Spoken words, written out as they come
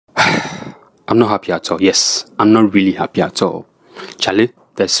I'm not happy at all. Yes, I'm not really happy at all. Charlie,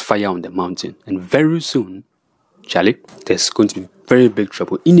 there's fire on the mountain. And very soon, Charlie, there's going to be very big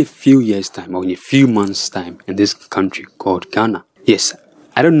trouble in a few years' time or in a few months' time in this country called Ghana. Yes,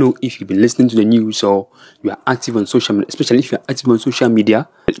 I don't know if you've been listening to the news or you are active on social media, especially if you're active on social media,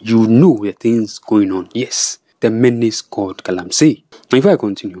 you know the things going on. Yes, the menace called Galamsey. Now, if I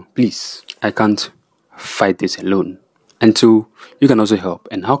continue, please, I can't fight this alone. And so, you can also help.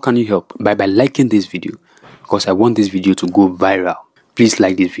 And how can you help? By liking this video. Because I want this video to go viral. Please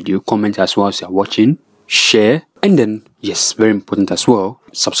like this video, comment as well as you're watching, share, and then, yes, very important as well,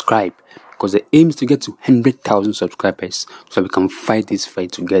 subscribe. Because the aim is to get to 100,000 subscribers so we can fight this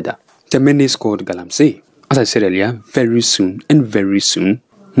fight together. The menace called Galamsey. As I said earlier, very soon,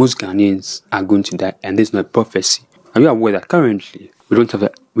 most Ghanaians are going to die, and this is not a prophecy. Are you aware that currently we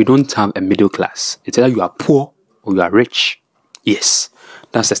don't have a middle class? It's either you are poor or you are rich. Yes,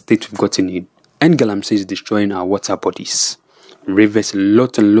 that's the state we've gotten in. And Galamsey is destroying our water bodies. Rivers,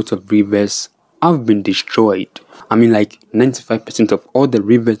 lot of rivers have been destroyed. I mean, like 95% of all the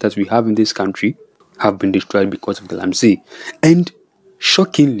rivers that we have in this country have been destroyed because of Galamsey. And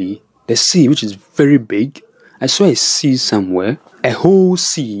shockingly, the sea, which is very big, I saw a sea somewhere. A whole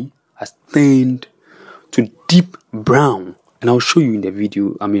sea has turned to deep brown. And I'll show you in the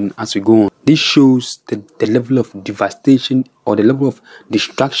video, as we go on. This shows the level of devastation or the level of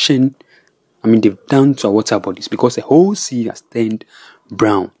destruction they've done to our water bodies, because the whole sea has turned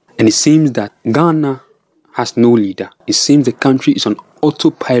brown. And it seems that Ghana has no leader. It seems the country is on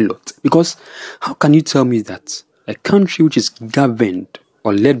autopilot. Because how can you tell me that a country which is governed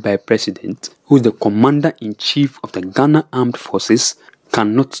or led by a president who is the commander-in-chief of the Ghana Armed Forces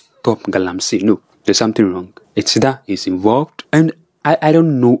cannot stop Galamsey? No, there's something wrong. It's that he's involved. And I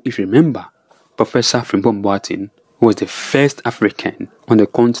don't know if you remember Professor Frimpong Boateng, who was the first African on the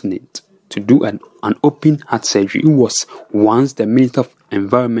continent to do an open heart surgery, who was once the Minister of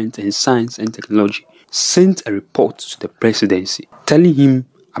Environment and Science and Technology, sent a report to the presidency telling him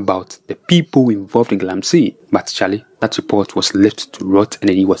about the people involved in Galamsey. But Charlie, that report was left to rot, and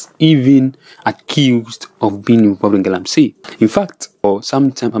then he was even accused of being involved in Galamsey. In fact, or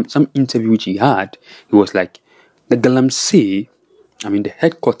some interview which he had, he was like, the Galamsey, the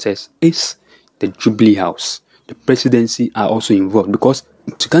headquarters is the Jubilee House. The presidency are also involved, because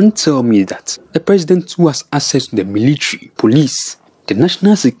you can't tell me that the president who has access to the military, police, the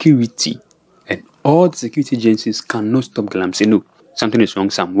national security, and all the security agencies cannot stop Galamsey. No, something is wrong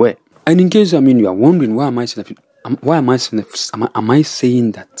somewhere. And in case you are wondering, why am I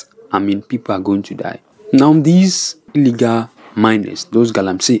saying that people are going to die? Now these illegal miners, those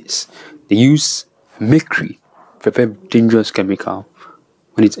Galamseys, they use mercury, a very dangerous chemical,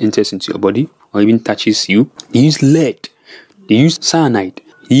 when it enters into your body or even touches you. They use lead. They use cyanide.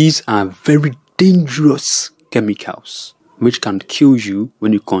 These are very dangerous chemicals which can kill you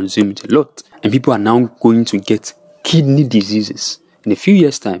when you consume it a lot. And people are now going to get kidney diseases. In a few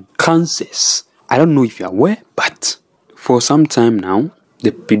years' time, cancers. I don't know if you're aware, but for some time now,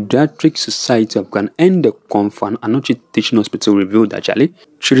 the Pediatric Society of Ghana and the Confan Anochi Teaching Hospital revealed that actually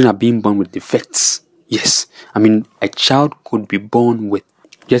children are being born with defects. Yes, a child could be born with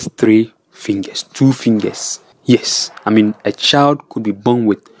just 3 fingers, 2 fingers. Yes, a child could be born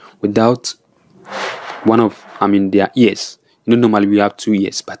without one of, their ears. Normally we have 2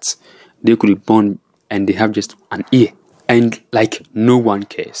 ears, but they could be born and they have just an ear. And like no one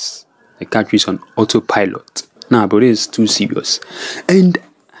cares. The country is on autopilot. Now, but it is too serious. And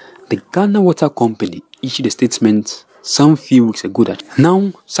the Ghana Water Company issued a statement some few weeks ago that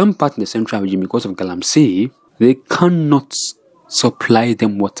now some parts in the central region, because of Galamsey, they cannot supply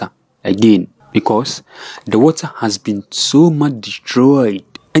them water again, because the water has been so much destroyed.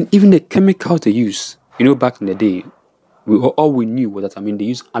 And even the chemicals they use, back in the day, all we knew was that they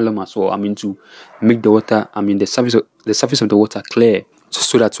use alum as well, to make the water, the surface of the water clear,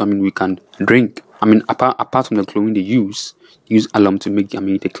 so that we can drink. Apart from the chlorine they use alum to make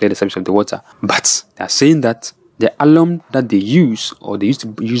they clear the surface of the water. But they're saying that the alum that they use, or they used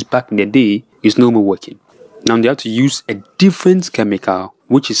to use back in the day, is no more working. Now they have to use a different chemical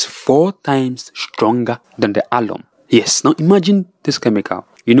which is 4 times stronger than the alum. Yes, now imagine this chemical.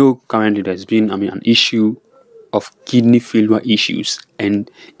 Currently there's been an issue of kidney failure issues, and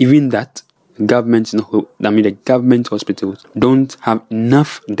even that government, the government hospitals don't have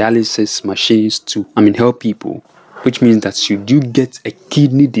enough dialysis machines to help people, which means that should you get a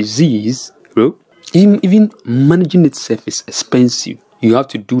kidney disease, bro, even managing itself is expensive. You have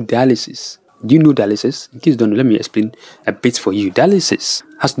to do dialysis. Do you know dialysis? In case you don't know, let me explain a bit for you. Dialysis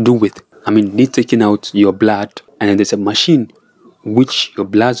has to do with, they taking out your blood, and then there's a machine which your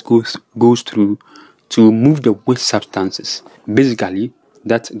blood goes through to move the waste substances. Basically,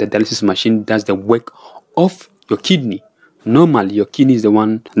 that the dialysis machine does the work of your kidney. Normally, your kidney is the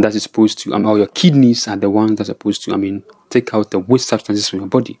one that is supposed to, or your kidneys are the ones that are supposed to, take out the waste substances from your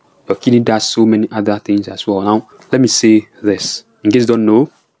body. Your kidney does so many other things as well. Now, let me say this. In case you don't know,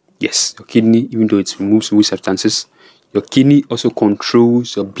 yes, your kidney, even though it removes waste substances, your kidney also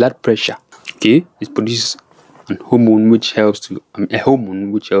controls your blood pressure. Okay, it produces a hormone which helps to,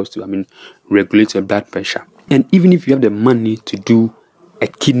 regulate your blood pressure. And even if you have the money to do a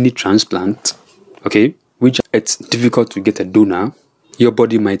kidney transplant, okay, which it's difficult to get a donor, your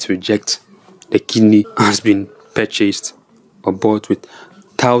body might reject the kidney has been purchased or bought with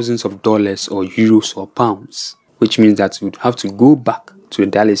thousands of dollars or euros or pounds, which means that you would have to go back to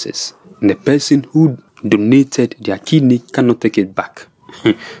the dialysis. And the person who donated their kidney cannot take it back.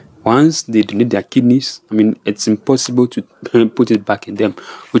 Once they donate their kidneys, it's impossible to put it back in them,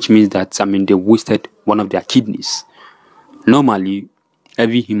 which means that, they wasted one of their kidneys. Normally,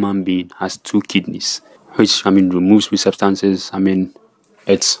 every human being has 2 kidneys, which, removes waste substances.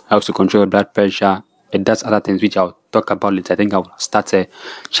 It helps to control blood pressure. It does other things, which I'll talk about later. I think I'll start a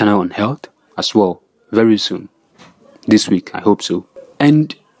channel on health as well very soon. This week, I hope so.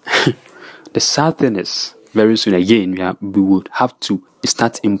 And the sad thing is, very soon again, we would have to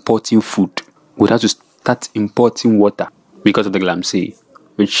start importing food. We would have to start importing water because of the Galamsey,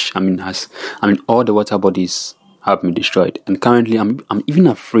 which, all the water bodies have been destroyed. And currently, I'm even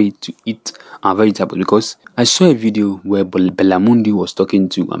afraid to eat our vegetables because I saw a video where Belamundi was talking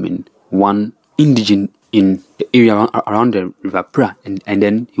to, one indigene in the area around the River Pra, and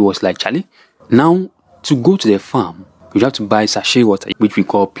then he was like, Charlie, now to go to the farm, you have to buy sachet water, which we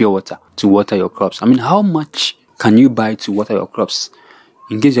call pure water, to water your crops. How much can you buy to water your crops?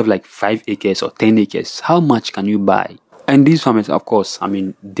 In case you have like 5 acres or 10 acres, how much can you buy? And these farmers, of course,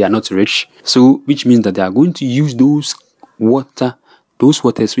 they are not rich. So, which means that they are going to use those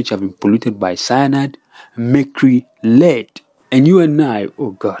waters which have been polluted by cyanide, mercury, lead. And you and I,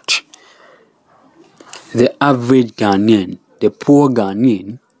 oh God, the average Ghanaian, the poor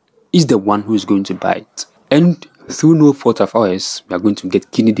Ghanaian, is the one who is going to buy it. And through no fault of ours, we are going to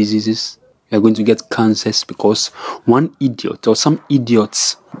get kidney diseases. We are going to get cancers because one idiot or some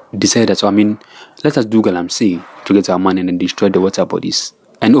idiots decided, let us do Galamsey to get our money and then destroy the water bodies.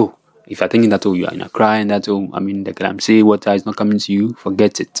 And if you're thinking that, you are in a cry and that, the Galamsey water is not coming to you,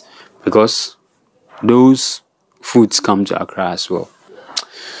 forget it. Because those foods come to Accra as well.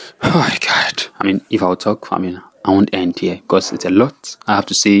 Oh my God. If I'll talk, I won't end here because it's a lot I have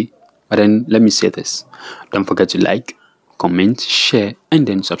to say. But then let me say this. Don't forget to like, comment, share, and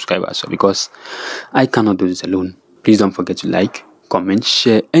then subscribe as well, because I cannot do this alone. Please don't forget to like, comment,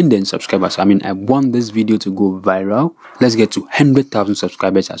 share, and then subscribe as well. I want this video to go viral. Let's get to 100,000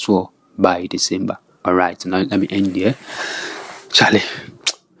 subscribers as well by December. Alright, so now let me end here. Charlie,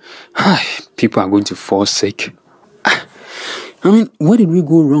 people are going to fall sick. Where did we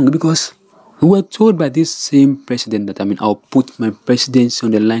go wrong? Because we were told by this same president that, I'll put my presidency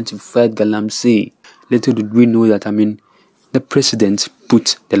on the line to fight Galamsey. Little did we know that, the president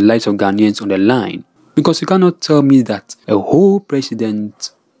put the lives of Ghanaians on the line. Because you cannot tell me that a whole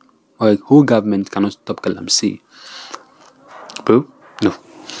president or a whole government cannot stop Galamsey. Bro, no.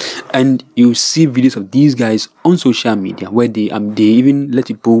 And you see videos of these guys on social media where they even let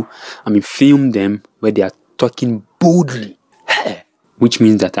people, film them where they are talking boldly. Which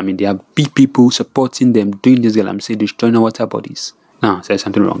means that, they have big people supporting them doing this Galamsey, destroying our water bodies. Now, there's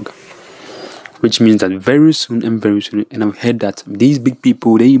something wrong. Which means that very soon, and I've heard that these big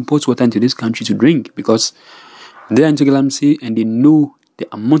people, they import water into this country to drink because they're into Galamsey and they know the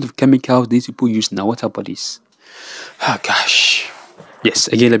amount of chemicals these people use in our water bodies. Oh gosh. Yes,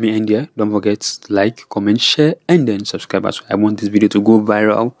 again, let me end here. Don't forget to like, comment, share, and then subscribe as well. I want this video to go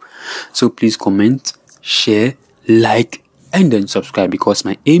viral. So please comment, share, like, and then subscribe, because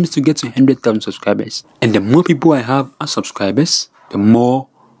my aim is to get to 100,000 subscribers. And the more people I have as subscribers, the more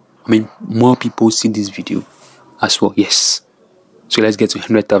people see this video as well. Yes. So let's get to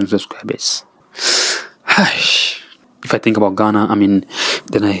 100,000 subscribers. If I think about Ghana,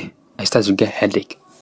 then I start to get headache.